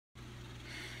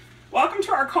Welcome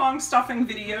to our Kong stuffing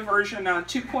video version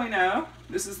 2.0.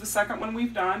 This is the second one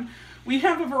we've done. We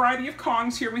have a variety of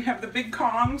Kongs here. We have the big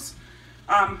Kongs,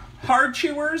 hard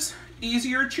chewers,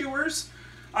 easier chewers.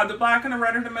 The black and the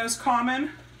red are the most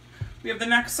common. We have the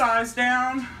next size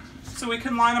down so we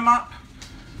can line them up,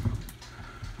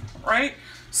 right?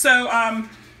 So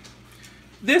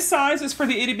this size is for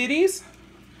the itty bitties.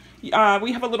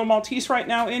 We have a little Maltese right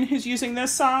now in who's using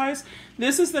this size.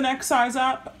 This is the next size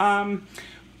up.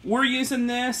 We're using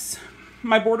this.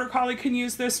 My Border Collie can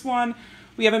use this one.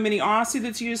 We have a mini Aussie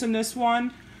that's using this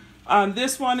one.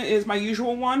 This one is my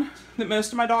usual one that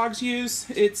most of my dogs use.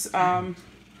 It's,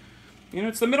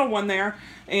 it's the middle one there.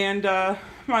 And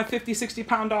my 50, 60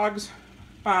 pound dogs,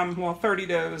 well, 30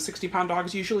 to 60 pound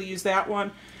dogs usually use that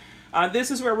one. This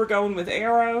is where we're going with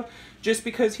Arrow, just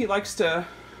because he likes to,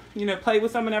 play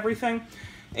with them and everything.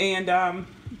 And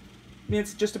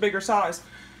it's just a bigger size.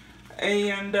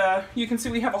 And you can see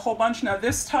we have a whole bunch. Now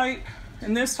this type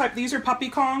and this type, these are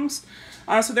puppy Kongs.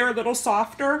 So they're a little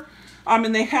softer.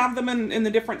 And they have them in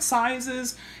the different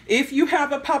sizes. If you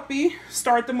have a puppy,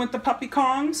 start them with the puppy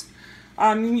Kongs.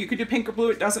 You could do pink or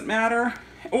blue, it doesn't matter.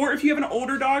 Or if you have an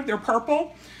older dog, they're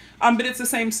purple. But it's the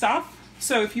same stuff.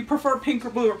 So if you prefer pink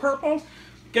or blue or purple,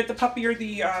 get the puppy or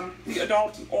the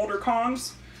adult older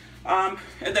Kongs. And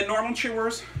then normal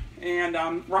chewers and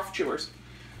rough chewers.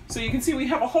 So you can see we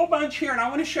have a whole bunch here, and I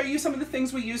want to show you some of the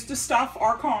things we use to stuff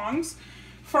our Kongs.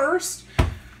 First,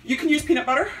 you can use peanut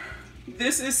butter.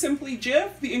 This is simply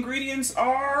Jif. The ingredients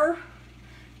are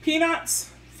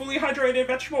peanuts, fully hydrated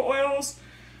vegetable oils,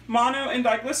 mono and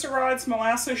diglycerides,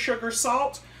 molasses, sugar,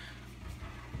 salt.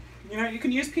 You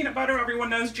can use peanut butter. Everyone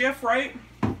knows Jif, right?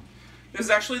 This is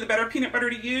actually the better peanut butter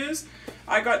to use.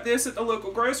 I got this at the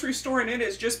local grocery store, and it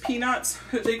is just peanuts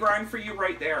that they grind for you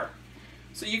right there.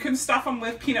 So you can stuff them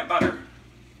with peanut butter.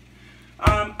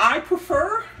 I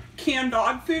prefer canned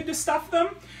dog food to stuff them,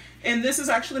 and this is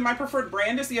actually my preferred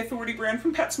brand, is the Authority brand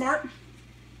from PetSmart.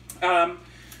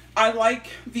 I like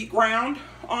the ground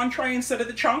entree instead of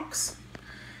the chunks.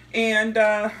 And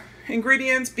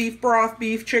ingredients: beef broth,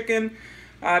 beef, chicken,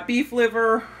 beef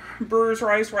liver, brewer's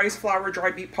rice, rice flour,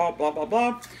 dry beet pulp, blah, blah,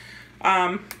 blah.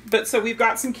 But so we've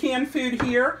got some canned food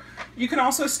here. You can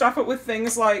also stuff it with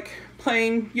things like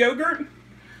plain yogurt.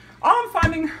 All I'm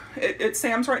finding at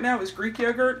Sam's right now is Greek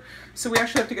yogurt. So we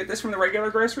actually have to get this from the regular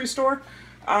grocery store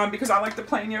because I like the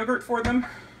plain yogurt for them.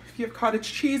 If you have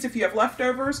cottage cheese, if you have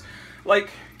leftovers, like,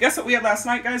 guess what we had last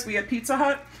night, guys? We had Pizza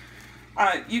Hut.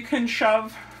 You can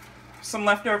shove some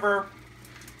leftover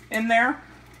in there.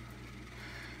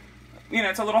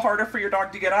 It's a little harder for your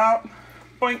dog to get out.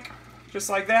 Boink, just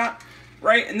like that,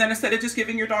 right? And then instead of just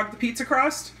giving your dog the pizza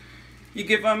crust, you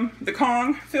give them the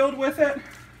Kong filled with it.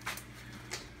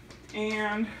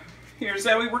 And here's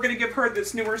Zoe. We're going to give her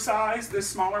this newer size, this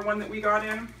smaller one that we got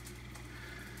in.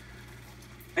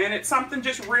 And it's something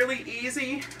just really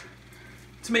easy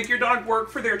to make your dog work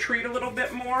for their treat a little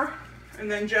bit more.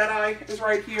 And then Jedi is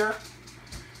right here.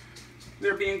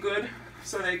 They're being good,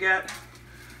 so they get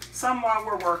some while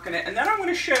we're working it. And then I'm going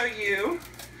to show you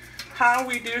how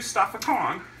we do stuff a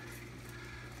Kong.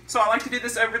 So I like to do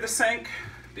this over the sink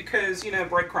because,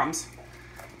 breadcrumbs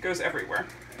goes everywhere.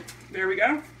 There we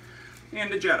go. And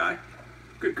a Jedi.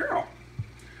 Good girl.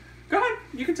 Go ahead,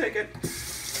 you can take it.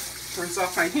 Rinse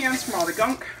off my hands from all the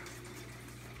gunk.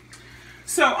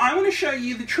 So I want to show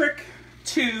you the trick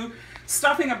to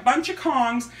stuffing a bunch of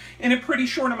Kongs in a pretty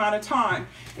short amount of time.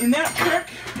 And that trick,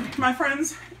 my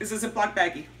friends, is a Ziploc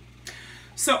baggie.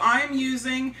 So I am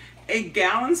using a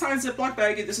gallon-sized Ziploc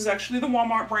baggie. This is actually the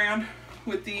Walmart brand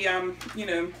with the,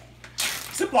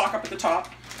 Ziploc up at the top.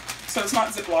 So it's not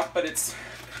Ziploc, but it's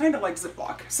kind of like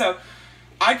Ziploc. So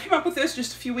I came up with this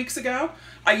just a few weeks ago.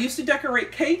 I used to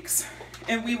decorate cakes,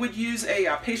 and we would use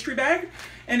a pastry bag.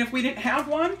 And if we didn't have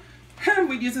one,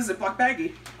 we'd use a Ziploc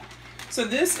baggie. So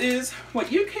this is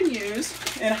what you can use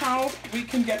and how we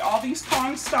can get all these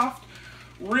Kongs stuffed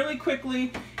really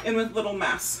quickly and with little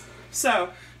mess.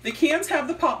 So the cans have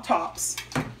the pop tops.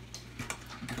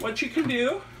 What you can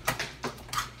do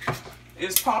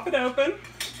is pop it open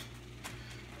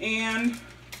and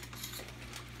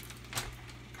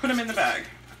put them in the bag.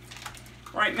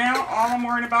 Right now, all I'm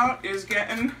worried about is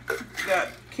getting that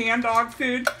canned dog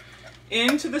food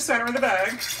into the center of the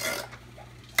bag.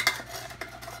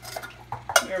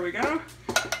 There we go.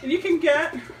 And you can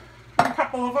get a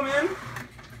couple of them in.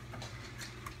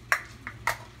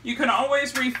 You can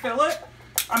always refill it.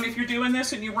 If you're doing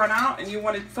this and you run out and you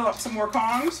want to fill up some more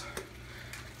Kongs.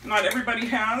 Not everybody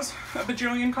has a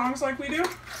bajillion Kongs like we do.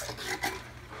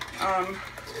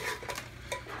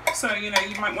 So, you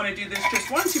might want to do this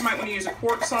just once. You might want to use a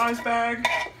quart size bag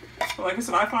But like I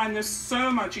said, I find this so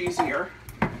much easier.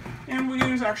 And we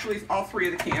use actually all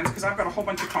 3 of the cans because I've got a whole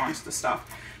bunch of Kongs to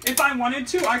stuff. If I wanted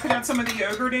to, I could add some of the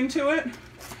yogurt into it.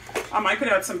 I could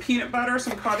add some peanut butter,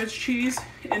 some cottage cheese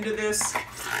into this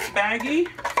baggie.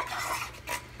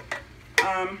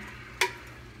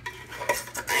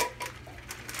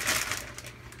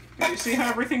 You see how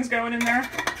everything's going in there?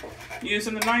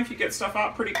 Using the knife, you get stuff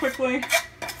out pretty quickly.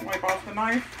 Wipe off the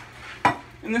knife.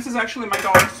 And this is actually my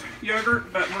dog's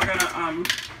yogurt, but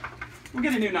we'll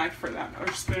get a new knife for that,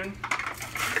 or spoon.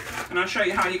 And I'll show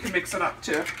you how you can mix it up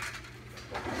too.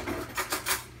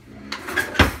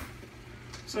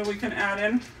 So we can add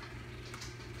in.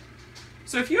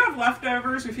 So if you have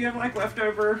leftovers, if you have like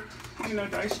leftover, you know,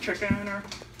 diced chicken or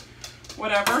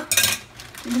whatever,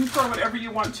 you can throw whatever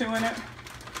you want to in it.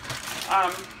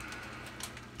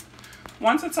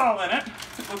 Once it's all in it,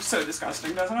 it looks so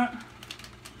disgusting, doesn't it?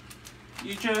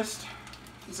 You just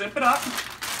zip it up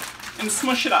and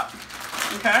smush it up,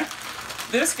 okay?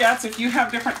 This gets, if you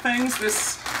have different things,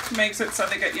 this makes it so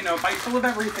they get, you know, a bite full of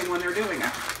everything when they're doing it.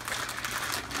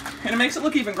 And it makes it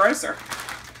look even grosser,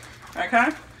 okay?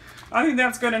 I think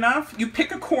that's good enough. You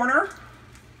pick a corner,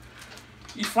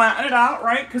 you flatten it out,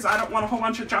 right? Because I don't want a whole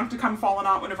bunch of junk to come falling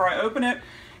out whenever I open it.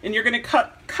 And you're gonna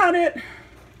cut it.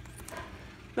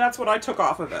 That's what I took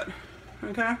off of it,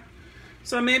 okay?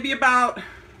 So maybe about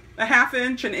a ½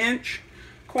 inch, an inch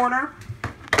corner.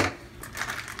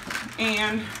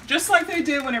 And just like they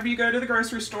do whenever you go to the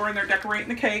grocery store and they're decorating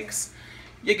the cakes,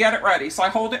 you get it ready. So I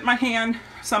hold it in my hand.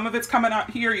 Some of it's coming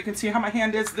out here. You can see how my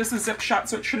hand is. This is zip shut,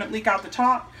 so it shouldn't leak out the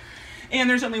top. And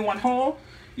there's only one hole.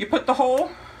 You put the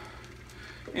hole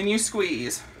and you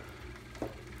squeeze.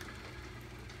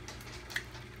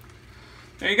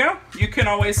 There you go. You can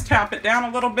always tap it down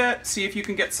a little bit, see if you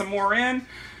can get some more in,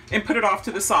 and put it off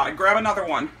to the side. Grab another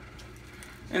one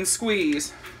and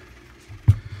squeeze.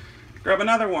 Grab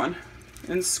another one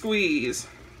and squeeze.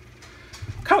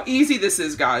 Look how easy this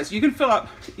is, guys. You can fill up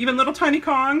even little tiny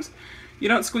Kongs. You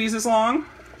don't squeeze as long.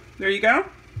 There you go.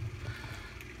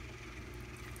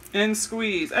 And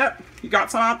squeeze. You got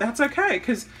some out. That's okay,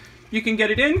 because you can get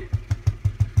it in.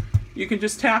 You can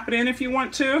just tap it in if you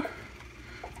want to.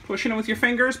 Pushing it with your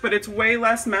fingers, but it's way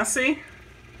less messy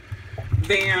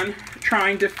than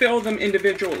trying to fill them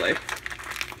individually.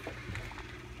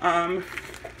 And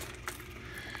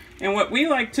what we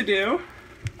like to do,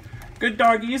 good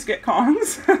doggies get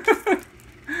Kongs.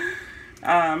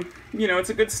 You know, it's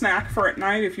a good snack for at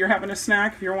night if you're having a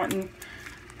snack, if you're wanting to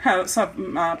have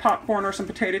some popcorn or some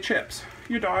potato chips.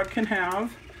 Your dog can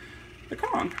have the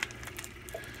Kong.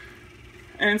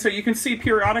 And so you can see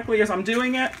periodically as I'm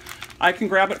doing it, I can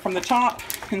grab it from the top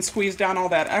and squeeze down all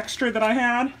that extra that I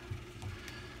had.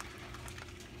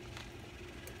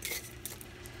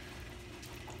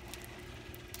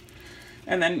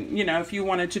 And then, you know, if you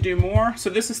wanted to do more.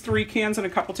 So this is 3 cans and a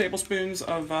couple tablespoons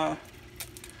of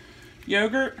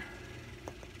yogurt.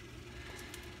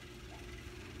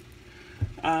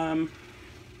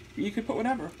 You could put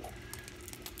whatever.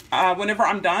 Whenever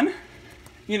I'm done,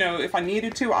 you know, if I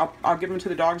needed to, I'll give them to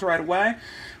the dogs right away.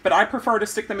 But I prefer to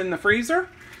stick them in the freezer.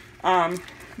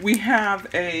 We have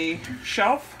a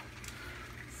shelf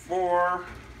for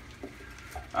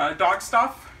dog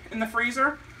stuff in the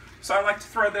freezer. So I like to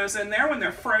throw those in there when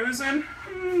they're frozen.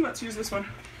 Let's use this one.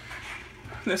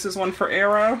 This is one for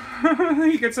Arrow.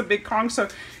 He gets a big Kong. So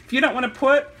if you don't want to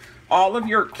put all of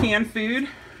your canned food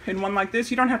in one like this,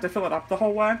 you don't have to fill it up the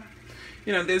whole way.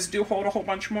 You know, those do hold a whole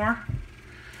bunch more.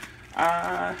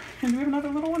 And do we have another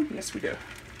little one? Yes, we do.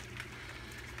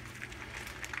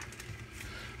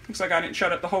 Looks like I didn't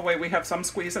shut it the whole way. We have some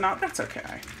squeezing out. That's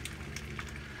okay.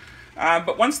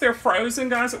 But once they're frozen,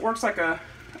 guys, it works like a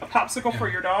popsicle for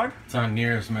your dog. It's not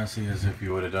near as messy as if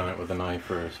you would have done it with a knife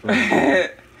or a spoon.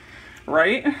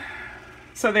 Right?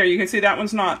 So there, you can see that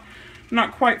one's not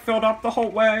quite filled up the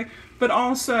whole way. But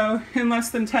also, in less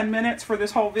than 10 minutes for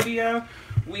this whole video,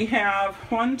 we have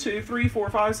 1, 2, 3, 4,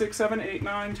 5, 6, 7, 8,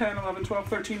 9, 10, 11, 12,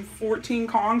 13, 14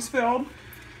 Kongs filled.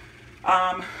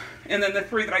 And then the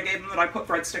 3 that I gave them that I put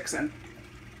breadsticks in.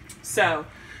 So,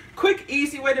 quick,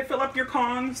 easy way to fill up your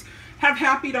Kongs. Have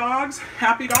happy dogs.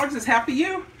 Happy dogs is happy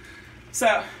you.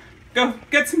 So, go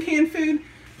get some canned food,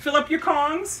 fill up your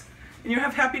Kongs, and you'll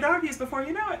have happy doggies before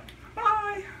you know it.